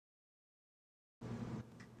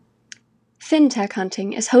FinTech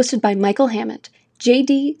Hunting is hosted by Michael Hammett,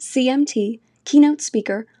 JD, CMT, keynote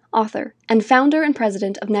speaker, author, and founder and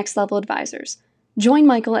president of Next Level Advisors. Join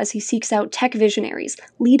Michael as he seeks out tech visionaries,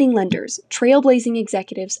 leading lenders, trailblazing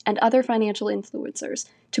executives, and other financial influencers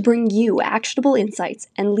to bring you actionable insights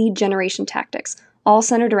and lead generation tactics, all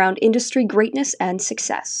centered around industry greatness and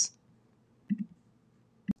success.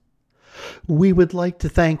 We would like to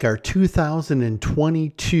thank our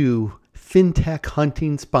 2022 FinTech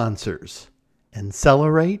Hunting sponsors: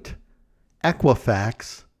 Accelerate,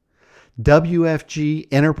 Equifax, WFG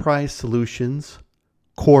Enterprise Solutions,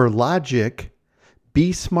 CoreLogic,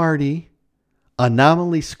 Be Smarty,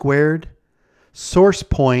 Anomaly Squared,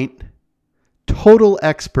 SourcePoint, Total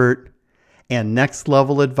Expert, and Next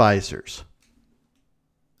Level Advisors.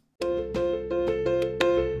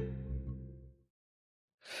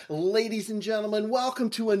 Ladies and gentlemen, welcome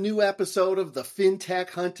to a new episode of the FinTech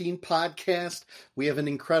Hunting Podcast. We have an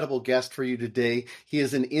incredible guest for you today. He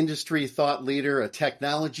is an industry thought leader, a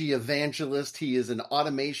technology evangelist. He is an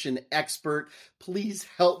automation expert. Please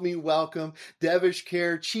help me welcome Devesh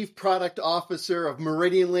Khare, Chief Product Officer of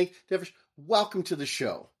MeridianLink. Devesh, welcome to the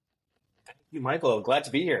show. Thank you, Michael. Glad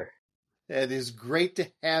to be here. It is great to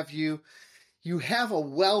have you. You have a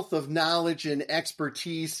wealth of knowledge and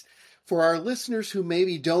expertise. For our listeners who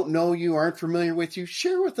maybe don't know you, aren't familiar with you,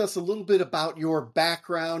 share with us a little bit about your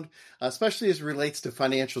background, especially as it relates to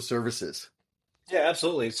financial services. Yeah,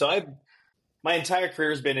 absolutely. So my entire career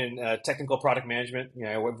has been in technical product management.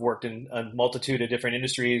 I've worked in a multitude of different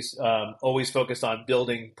industries, always focused on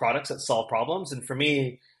building products that solve problems. And for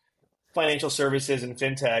me, financial services and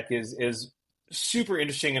fintech is super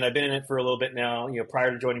interesting. And I've been in it for a little bit now.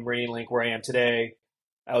 Prior to joining MeridianLink, where I am today,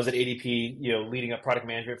 I was at ADP, leading up product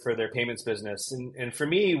management for their payments business. And for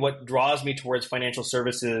me, what draws me towards financial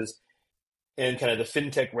services and kind of the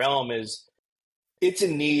fintech realm is it's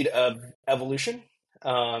in need of evolution.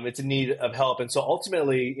 It's in need of help. And so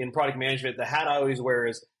ultimately in product management, the hat I always wear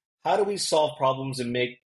is how do we solve problems and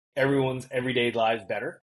make everyone's everyday lives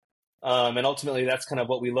better? And ultimately that's kind of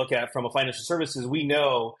what we look at from a financial services. We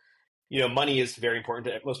know money is very important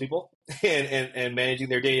to most people, and managing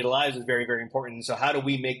their daily lives is very, very important. So how do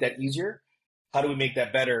we make that easier? How do we make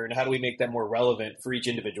that better? And how do we make that more relevant for each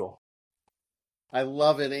individual? I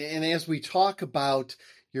love it. And as we talk about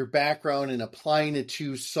your background and applying it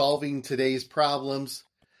to solving today's problems,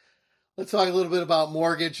 let's talk a little bit about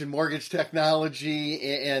mortgage and mortgage technology.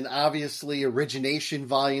 And obviously, origination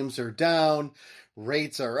volumes are down,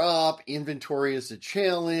 rates are up, inventory is a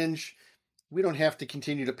challenge. We don't have to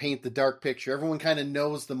continue to paint the dark picture. Everyone kind of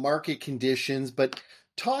knows the market conditions, but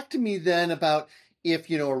talk to me then about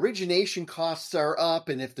if, origination costs are up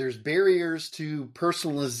and if there's barriers to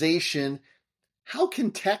personalization, how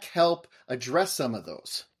can tech help address some of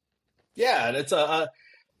those? Yeah,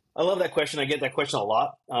 I love that question. I get that question a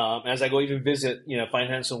lot. As I go even visit,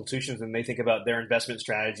 financial institutions and they think about their investment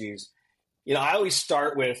strategies. I always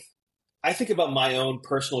start with, I think about my own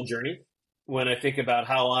personal journey when I think about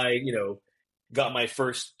how I, got my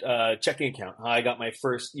first checking account. I got my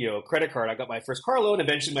first, credit card. I got my first car loan,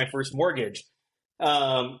 eventually my first mortgage.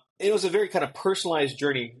 It was a very kind of personalized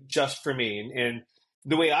journey just for me. And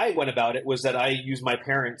the way I went about it was that I used my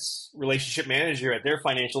parents' relationship manager at their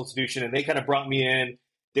financial institution, and they kind of brought me in.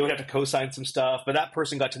 They would have to co-sign some stuff, but that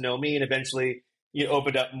person got to know me and eventually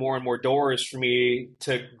opened up more and more doors for me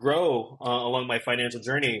to grow along my financial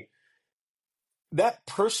journey. That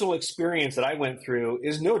personal experience that I went through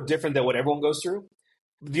is no different than what everyone goes through.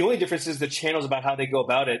 The only difference is the channels about how they go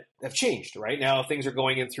about it have changed. Right now, things are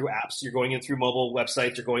going in through apps. You're going in through mobile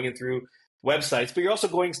websites. You're going in through websites, but you're also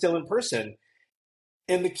going still in person.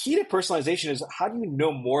 And the key to personalization is how do you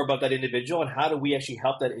know more about that individual and how do we actually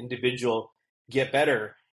help that individual get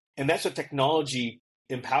better? And that's what technology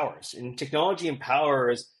empowers. And technology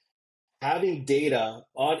empowers having data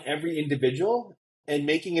on every individual and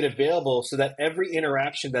making it available so that every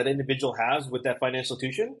interaction that individual has with that financial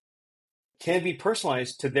institution can be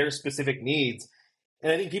personalized to their specific needs.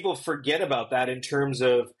 And I think people forget about that in terms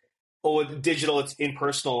of, it's digital, it's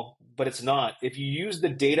impersonal, but it's not. If you use the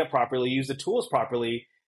data properly, use the tools properly,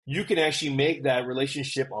 you can actually make that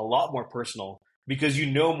relationship a lot more personal because you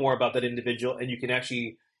know more about that individual and you can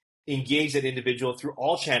actually engage that individual through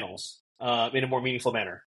all channels in a more meaningful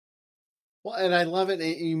manner. Well, and I love it.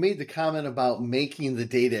 You made the comment about making the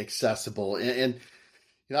data accessible. And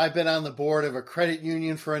I've been on the board of a credit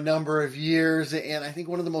union for a number of years. And I think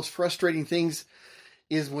one of the most frustrating things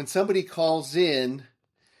is when somebody calls in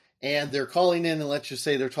and they're calling in and let's just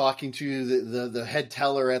say they're talking to the head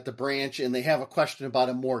teller at the branch and they have a question about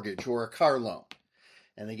a mortgage or a car loan.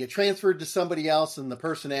 and they get transferred to somebody else, and the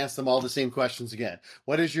person asks them all the same questions again.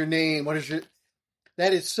 What is your name?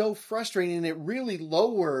 That is so frustrating, and it really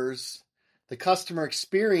lowers the customer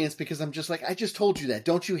experience, because I'm just like, I just told you that.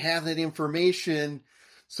 Don't you have that information?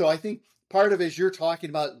 So I think part of it is you're talking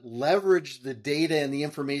about leverage the data and the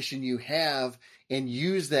information you have and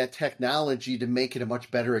use that technology to make it a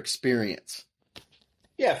much better experience.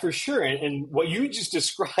 Yeah, for sure. And what you just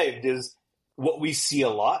described is what we see a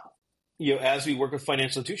lot, as we work with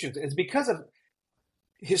financial institutions. It's because of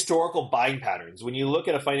historical buying patterns. When you look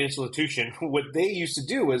at a financial institution, what they used to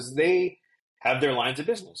do is they have their lines of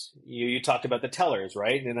business. You talked about the tellers,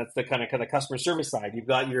 right? And that's the kind of customer service side. You've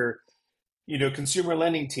got your, consumer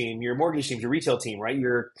lending team, your mortgage teams, your retail team, right?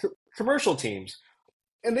 Your commercial teams.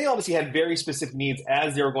 And they obviously had very specific needs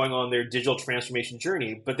as they were going on their digital transformation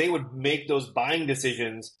journey, but they would make those buying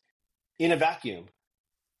decisions in a vacuum.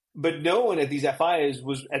 But no one at these FIs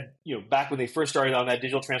was back when they first started on that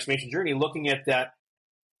digital transformation journey, looking at that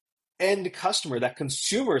end customer, that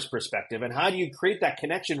consumer's perspective, and how do you create that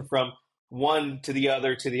connection from one to the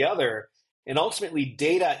other. And ultimately,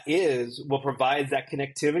 data is what provides that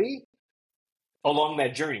connectivity along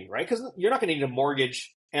that journey, right? Because you're not going to need a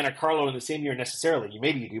mortgage and a car loan in the same year necessarily.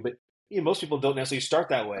 Maybe you do, but most people don't necessarily start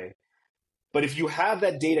that way. But if you have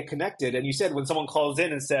that data connected, and you said when someone calls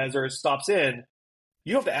in and says or stops in,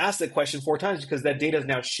 you don't have to ask that question 4 times because that data is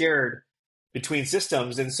now shared between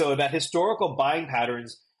systems. And so that historical buying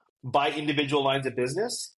patterns by individual lines of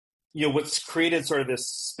business, what's created sort of this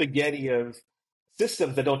spaghetti of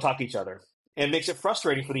systems that don't talk to each other, and makes it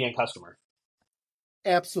frustrating for the end customer.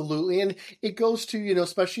 Absolutely. And it goes to,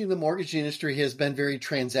 especially in the mortgage industry, has been very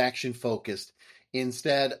transaction focused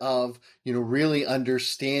instead of, really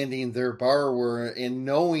understanding their borrower and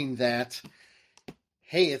knowing that,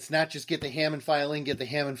 hey, it's not just get the Hammond file in, get the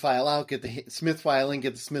Hammond file out, get the Smith file in,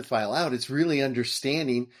 get the Smith file out. It's really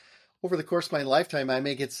understanding over the course of my lifetime, I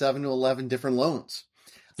may get 7 to 11 different loans.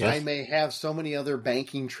 Yes. I may have so many other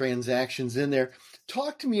banking transactions in there.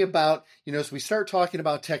 Talk to me about, as we start talking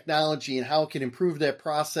about technology and how it can improve that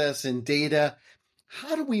process and data,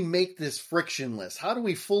 how do we make this frictionless? How do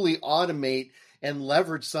we fully automate and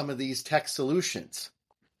leverage some of these tech solutions?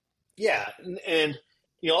 Yeah. And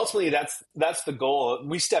ultimately that's the goal.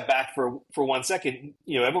 We step back for 1 second,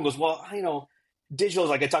 everyone goes, well, digital,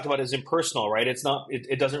 like I talked about, is impersonal, right?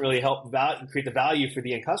 It doesn't really help create the value for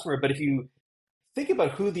the end customer. But if you think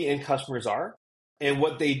about who the end customers are and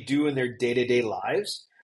what they do in their day-to-day lives,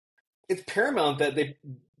 it's paramount that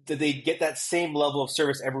they get that same level of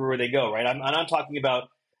service everywhere they go, right? I'm talking about,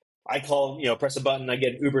 I call, press a button, I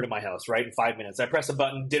get an Uber to my house, right, in 5 minutes. I press a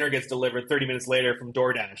button, dinner gets delivered 30 minutes later from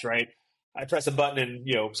DoorDash, right? I press a button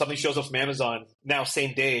and, something shows up from Amazon now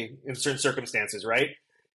same day in certain circumstances, right?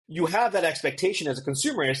 You have that expectation as a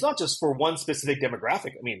consumer, and it's not just for one specific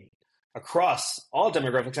demographic. I mean, across all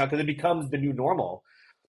demographics now, because it becomes the new normal.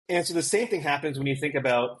 And so the same thing happens when you think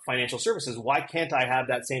about financial services. Why can't I have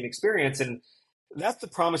that same experience? And that's the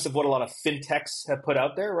promise of what a lot of fintechs have put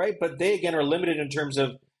out there, right? But they, again, are limited in terms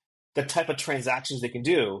of the type of transactions they can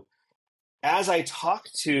do. As I talk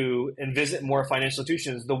to and visit more financial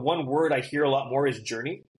institutions, the one word I hear a lot more is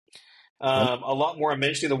journey. A lot more, I'm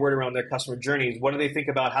mentioning the word around their customer journeys. What do they think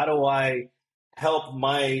about? How do I help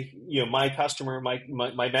my customer,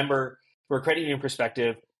 my member, from a credit union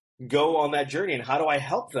perspective, go on that journey, and how do I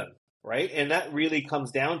help them, right? And that really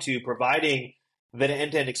comes down to providing that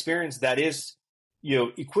end-to-end experience that is,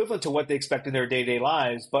 equivalent to what they expect in their day-to-day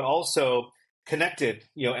lives, but also connected,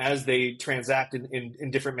 as they transact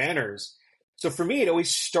in different manners. So for me, it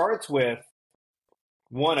always starts with,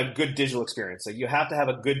 one, a good digital experience. So you have to have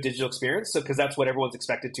a good digital experience, because that's what everyone's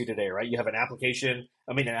expected to today, right? You have an application,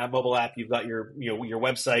 a mobile app, you've got your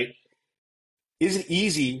website. Is it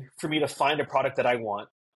easy for me to find a product that I want?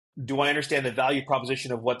 Do I understand the value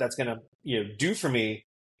proposition of what that's going to do for me?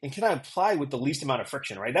 And can I apply with the least amount of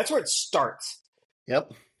friction, right? That's where it starts.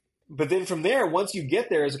 Yep. But then from there, once you get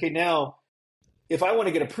there, is okay, now, if I want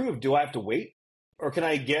to get approved, do I have to wait? Or can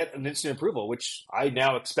I get an instant approval, which I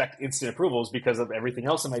now expect instant approvals because of everything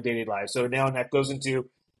else in my daily life. So now that goes into,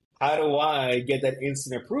 how do I get that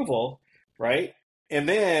instant approval, right? And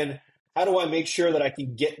then how do I make sure that I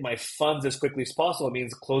can get my funds as quickly as possible? It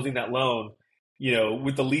means closing that loan,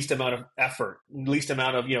 with the least amount of effort, least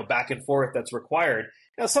amount of, back and forth that's required.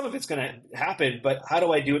 Now, some of it's going to happen, but how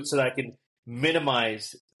do I do it so that I can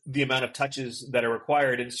minimize the amount of touches that are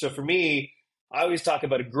required? And so for me, I always talk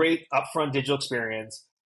about a great upfront digital experience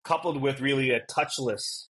coupled with really a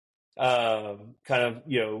touchless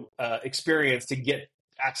experience to get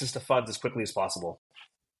access to funds as quickly as possible.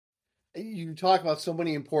 You talk about so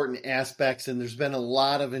many important aspects, and there's been a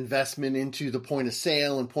lot of investment into the point of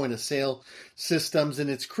sale and point of sale systems, and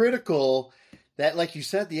it's critical that, like you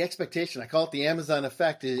said, the expectation, I call it the Amazon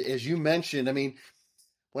effect, as you mentioned. I mean,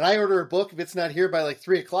 when I order a book, if it's not here by like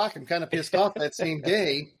 3 o'clock, I'm kind of pissed off that same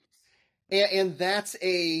day. And that's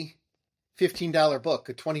a $15 book,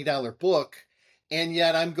 a $20 book. And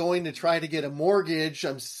yet I'm going to try to get a mortgage.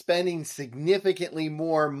 I'm spending significantly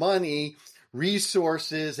more money,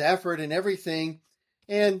 resources, effort, and everything.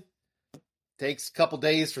 And it takes a couple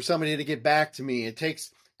days for somebody to get back to me. It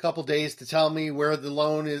takes a couple days to tell me where the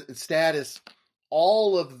loan is status.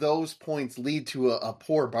 All of those points lead to a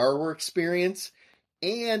poor borrower experience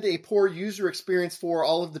and a poor user experience for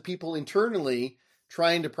all of the people internally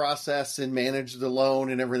trying to process and manage the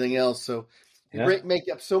loan and everything else. So you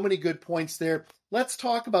make up so many good points there. Let's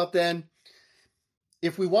talk about then,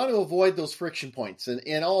 if we want to avoid those friction points,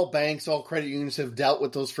 and all banks, all credit unions have dealt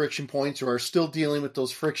with those friction points or are still dealing with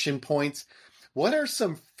those friction points. What are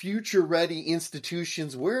some future-ready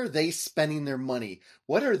institutions? Where are they spending their money?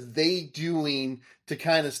 What are they doing to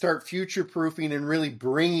kind of start future-proofing and really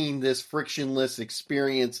bringing this frictionless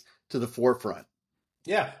experience to the forefront?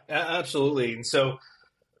 Yeah, absolutely. And so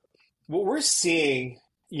what we're seeing,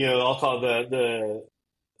 I'll call the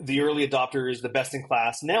early adopters, the best in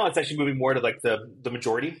class. Now it's actually moving more to like the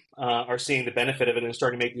majority are seeing the benefit of it and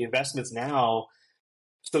starting to make the investments now,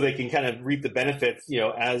 so they can kind of reap the benefits,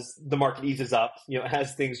 as the market eases up,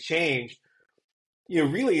 as things change.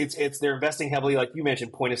 Really it's they're investing heavily, like you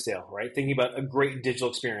mentioned, point of sale, right? Thinking about a great digital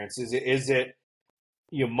experience. Is it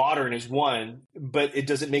modern is one, but it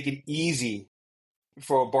doesn't make it easy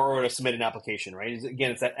for a borrower to submit an application, right?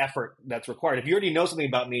 Again, it's that effort that's required. If you already know something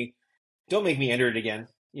about me, don't make me enter it again.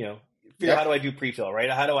 Figure out how do I do pre-fill, right?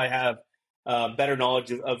 How do I have better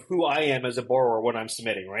knowledge of who I am as a borrower when I'm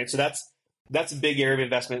submitting, right? So that's a big area of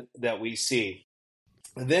investment that we see.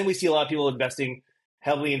 And then we see a lot of people investing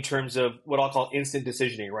heavily in terms of what I'll call instant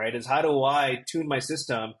decisioning, right? Is how do I tune my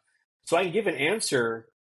system so I can give an answer,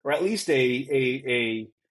 or at least a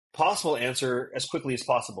possible answer, as quickly as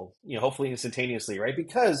possible, hopefully instantaneously, right?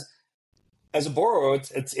 Because as a borrower,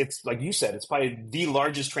 it's like you said, it's probably the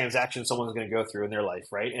largest transaction someone's going to go through in their life,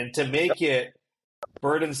 right? And to make it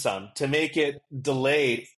burdensome, to make it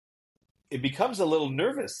delayed, it becomes a little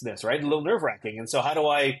nervousness, right? A little nerve-wracking. And so how do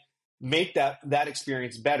I make that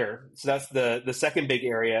experience better? So that's the second big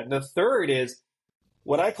area. And the third is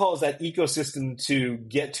what I call is that ecosystem to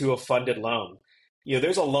get to a funded loan.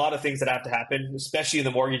 There's a lot of things that have to happen, especially in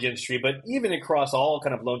the mortgage industry, but even across all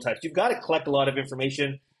kind of loan types. You've got to collect a lot of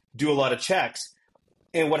information, do a lot of checks.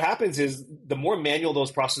 And what happens is the more manual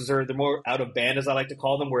those processes are, the more out of band, as I like to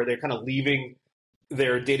call them, where they're kind of leaving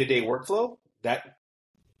their day-to-day workflow. That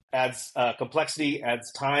adds complexity,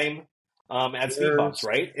 adds time, adds speed bumps,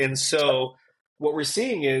 right? And so what we're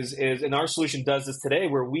seeing is, and our solution does this today,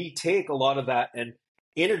 where we take a lot of that and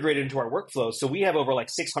integrate it into our workflow. So we have over like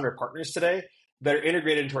 600 partners today that are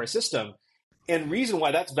integrated into our system. And reason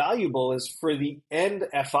why that's valuable is for the end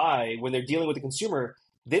FI, when they're dealing with the consumer,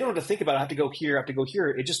 they don't have to think about, I have to go here, I have to go here.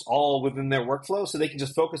 It's just all within their workflow. So they can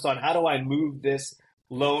just focus on, how do I move this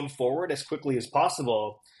loan forward as quickly as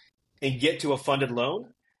possible and get to a funded loan?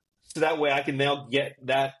 So that way I can now get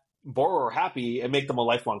that borrower happy and make them a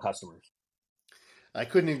lifelong customer. I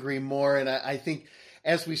couldn't agree more. And I think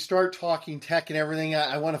as we start talking tech and everything,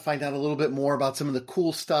 I want to find out a little bit more about some of the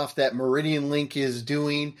cool stuff that MeridianLink is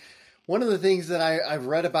doing. One of the things that I've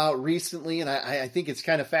read about recently, and I think it's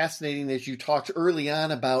kind of fascinating, as you talked early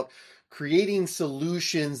on about creating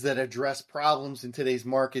solutions that address problems in today's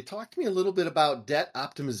market. Talk to me a little bit about debt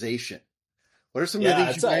optimization. What are some of the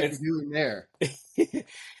things you guys are doing there?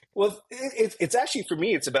 Well, it's actually, for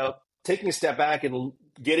me, it's about taking a step back and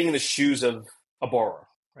getting in the shoes of a borrower,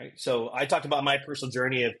 right? So I talked about my personal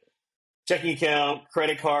journey of checking account,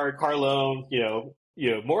 credit card, car loan,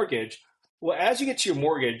 mortgage. Well, as you get to your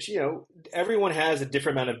mortgage, everyone has a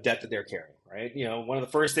different amount of debt that they're carrying, right? One of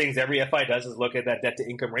the first things every FI does is look at that debt to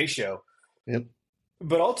income ratio. Yep.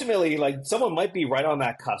 But ultimately, like, someone might be right on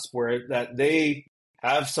that cusp where that they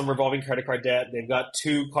have some revolving credit card debt. They've got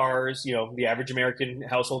 2 cars. The average American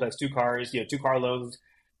household has 2 cars, 2 car loans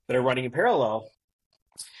that are running in parallel.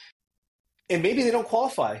 And maybe they don't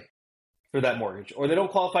qualify for that mortgage, or they don't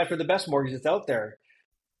qualify for the best mortgage that's out there.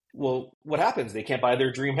 Well, what happens? They can't buy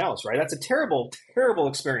their dream house, right? That's a terrible, terrible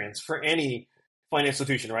experience for any financial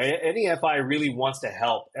institution, right? Any FI really wants to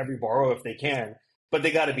help every borrower if they can, but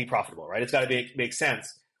they got to be profitable, right? It's got to make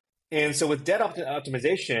sense. And so with debt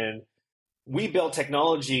optimization, we built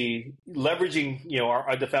technology leveraging,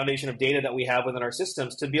 the foundation of data that we have within our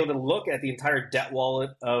systems to be able to look at the entire debt wallet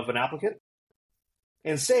of an applicant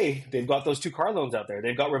and say they've got those 2 car loans out there,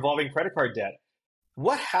 they've got revolving credit card debt.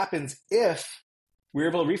 What happens if we're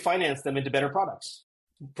able to refinance them into better products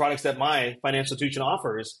that my financial institution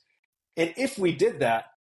offers? And if we did that,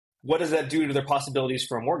 what does that do to their possibilities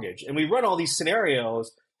for a mortgage? And we run all these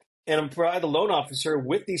scenarios and provide the loan officer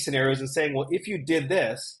with these scenarios and saying, well, if you did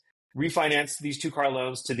this, refinance these 2 car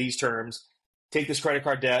loans to these terms, take this credit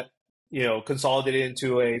card debt, consolidate it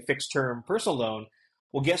into a fixed term personal loan.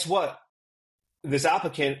 Well, guess what? This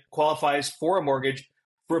applicant qualifies for a mortgage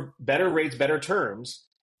for better rates, better terms.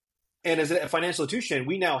 And as a financial institution,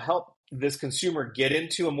 we now help this consumer get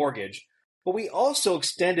into a mortgage, but we also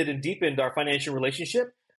extended and deepened our financial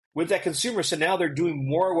relationship with that consumer. So now they're doing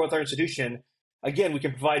more with our institution. Again, we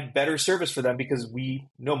can provide better service for them because we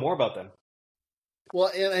know more about them.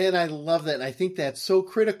 Well, and I love that. And I think that's so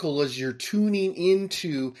critical as you're tuning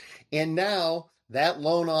into, and now that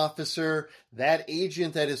loan officer, that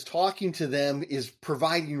agent that is talking to them is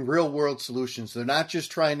providing real world solutions. They're not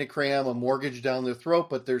just trying to cram a mortgage down their throat,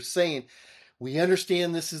 but they're saying, we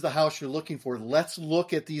understand this is the house you're looking for. Let's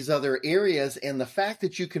look at these other areas. And the fact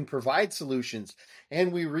that you can provide solutions,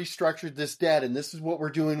 and we restructured this debt, and this is what we're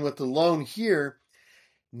doing with the loan here.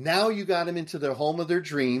 Now you got them into the home of their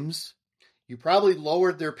dreams. You probably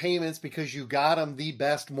lowered their payments because you got them the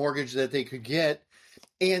best mortgage that they could get.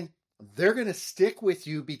 And they're going to stick with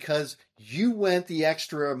you because you went the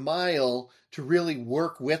extra mile to really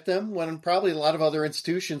work with them, when probably a lot of other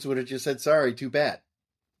institutions would have just said, sorry, too bad.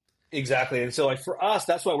 Exactly. And so for us,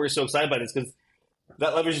 that's why we're so excited about this, because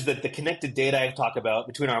that leverages the connected data I talk about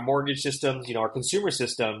between our mortgage systems, our consumer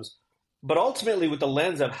systems, but ultimately with the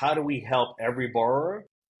lens of how do we help every borrower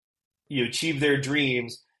achieve their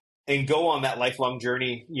dreams and go on that lifelong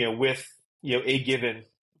journey with a given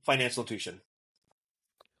financial institution.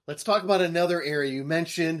 Let's talk about another area. You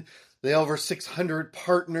mentioned the over 600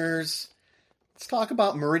 partners. Let's talk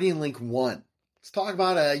about MeridianLink One. Let's talk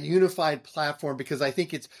about a unified platform, because I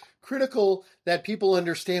think it's critical that people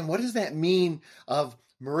understand, what does that mean of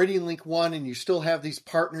MeridianLink One, and you still have these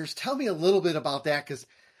partners. Tell me a little bit about that, because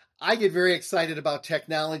I get very excited about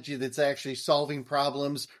technology that's actually solving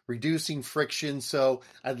problems, reducing friction. So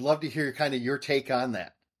I'd love to hear kind of your take on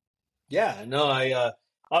that. Yeah, no, I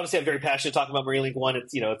obviously I'm very passionate talking about MeridianLink One.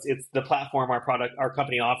 It's the platform our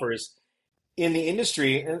company offers in the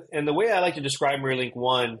industry, and the way I like to describe MeridianLink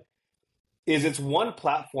One is it's one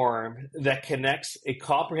platform that connects a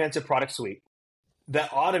comprehensive product suite that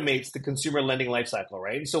automates the consumer lending lifecycle,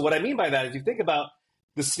 right? And so what I mean by that is, you think about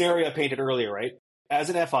the scenario I painted earlier, right? As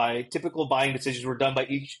an FI, typical buying decisions were done by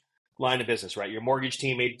each line of business, right? Your mortgage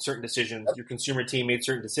team made certain decisions, your consumer team made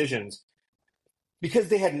certain decisions because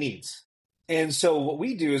they had needs. And so what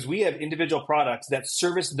we do is we have individual products that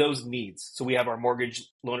service those needs. So we have our mortgage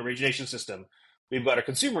loan origination system. We've got our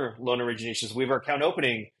consumer loan originations. We have our account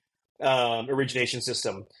opening origination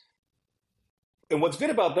system. And what's good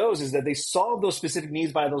about those is that they solve those specific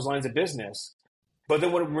needs by those lines of business. But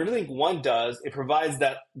then what MeridianLink One does, it provides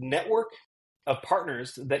that network of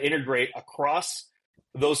partners that integrate across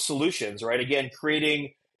those solutions, right? Again,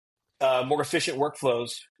 creating more efficient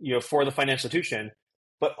workflows, for the financial institution,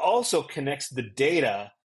 but also connects the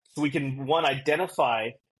data so we can, one, identify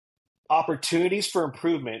opportunities for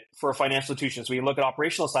improvement for a financial institution. So we can look at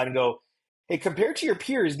operational side and go, hey, compared to your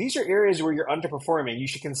peers, these are areas where you're underperforming. You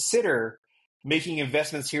should consider making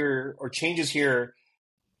investments here or changes here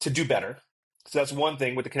to do better. So that's one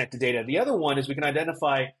thing with the connected data. The other one is we can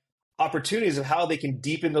identify opportunities of how they can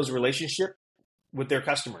deepen those relationships with their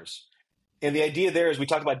customers. And the idea there is, we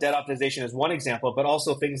talked about debt optimization as one example, but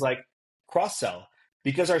also things like cross-sell.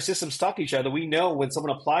 Because our systems talk to each other, we know when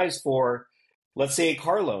someone applies for, let's say, a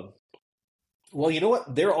car loan, well, you know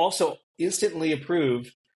what? They're also instantly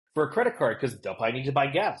approved for a credit card because they'll probably need to buy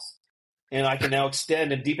gas. And I can now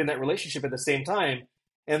extend and deepen that relationship at the same time.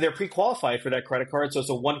 And they're pre-qualified for that credit card. So it's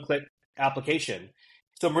a one-click application.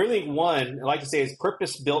 So MeridianLink One, I like to say, is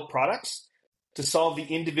purpose-built products to solve the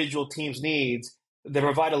individual team's needs. They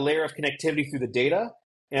provide a layer of connectivity through the data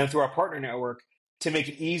and through our partner network to make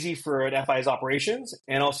it easy for an FI's operations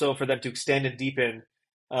and also for them to extend and deepen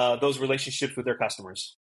those relationships with their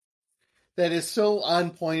customers. That is so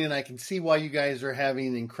on point, and I can see why you guys are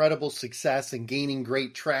having incredible success and gaining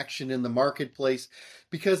great traction in the marketplace,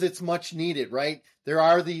 because it's much needed, right? There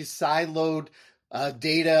are these siloed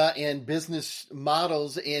data and business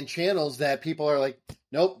models and channels that people are like,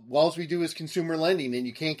 nope, all we do is consumer lending, and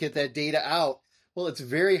you can't get that data out. Well, it's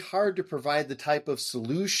very hard to provide the type of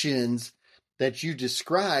solutions that you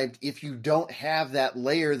described if you don't have that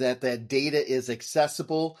layer, that data is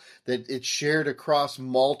accessible, that it's shared across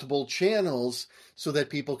multiple channels so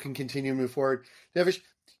that people can continue to move forward. Devesh,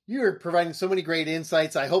 You are providing so many great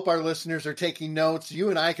insights. I hope our listeners are taking notes. You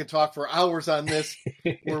and I could talk for hours on this.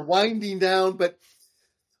 We're winding down, but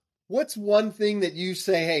what's one thing that you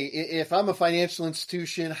say, hey, if I'm a financial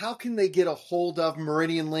institution, how can they get a hold of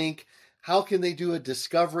MeridianLink? How can they do a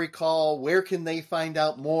discovery call? Where can they find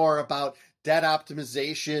out more about debt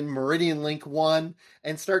optimization, MeridianLink One,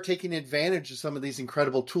 and start taking advantage of some of these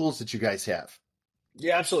incredible tools that you guys have?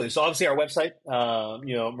 Yeah, absolutely. So obviously our website,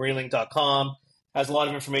 MeridianLink.com has a lot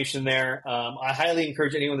of information there. I highly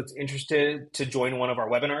encourage anyone that's interested to join one of our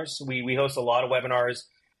webinars. We host a lot of webinars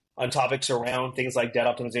on topics around things like debt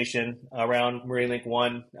optimization, around MeridianLink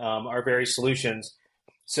One, our various solutions.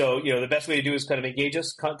 So, the best way to do is kind of engage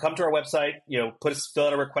us. Come to our website, fill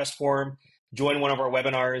out a request form, join one of our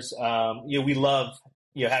webinars. We love,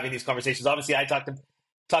 having these conversations. Obviously, I talk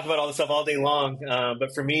about all this stuff all day long,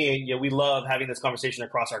 but for me, we love having this conversation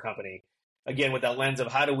across our company. Again, with that lens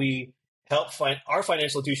of how do we help our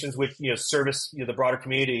financial institutions, which service the broader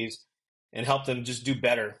communities, and help them just do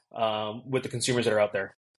better with the consumers that are out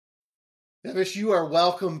there. Devesh, you are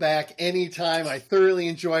welcome back anytime. I thoroughly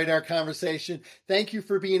enjoyed our conversation. Thank you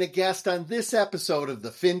for being a guest on this episode of the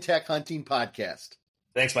FinTech Hunting Podcast.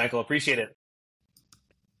 Thanks, Michael. Appreciate it.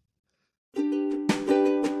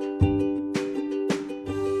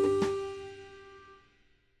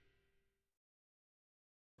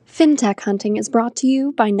 FinTech Hunting is brought to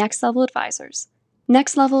you by Next Level Advisors.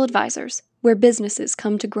 Next Level Advisors, where businesses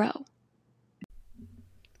come to grow.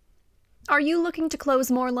 Are you looking to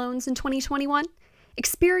close more loans in 2021?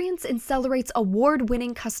 Experience Incelerate's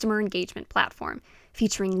award-winning customer engagement platform,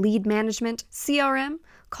 featuring lead management, CRM,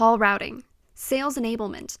 call routing, sales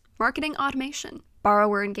enablement, marketing automation,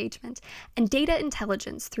 borrower engagement, and data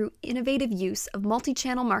intelligence through innovative use of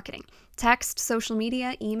multi-channel marketing, text, social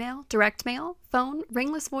media, email, direct mail, phone,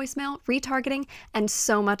 ringless voicemail, retargeting, and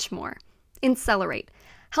so much more. Incelerate,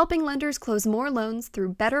 helping lenders close more loans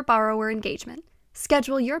through better borrower engagement.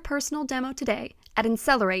 Schedule your personal demo today at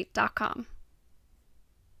Incelerate.com.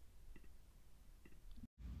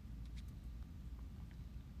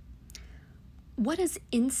 What does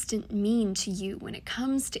instant mean to you when it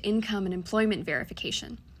comes to income and employment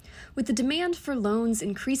verification? With the demand for loans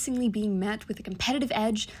increasingly being met with a competitive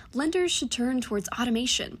edge, lenders should turn towards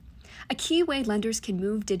automation. A key way lenders can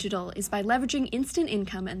move digital is by leveraging instant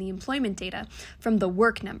income and the employment data from the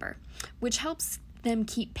Work Number, which helps them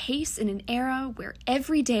keep pace in an era where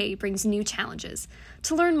every day brings new challenges.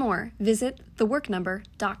 To learn more, visit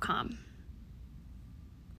theworknumber.com.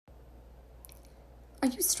 Are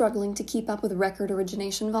you struggling to keep up with record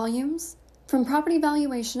origination volumes? From property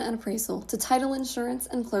valuation and appraisal to title insurance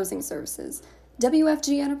and closing services,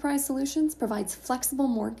 WFG Enterprise Solutions provides flexible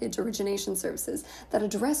mortgage origination services that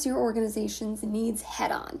address your organization's needs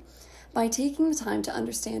head-on. By taking the time to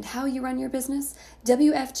understand how you run your business,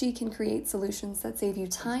 WFG can create solutions that save you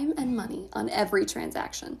time and money on every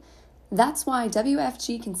transaction. That's why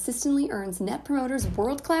WFG consistently earns Net Promoter's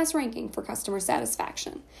world-class ranking for customer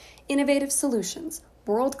satisfaction. Innovative solutions,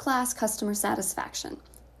 world-class customer satisfaction.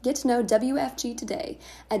 Get to know WFG today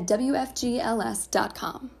at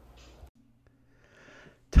WFGLS.com.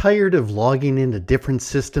 Tired of logging into different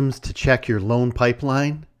systems to check your loan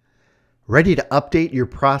pipeline? Ready to update your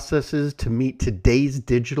processes to meet today's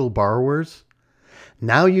digital borrowers?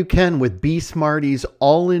 Now you can with BeSmarty's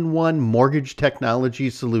all-in-one mortgage technology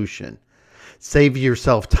solution. Save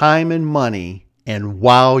yourself time and money and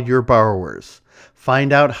wow your borrowers.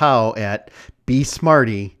 Find out how at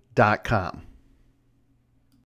besmarty.com.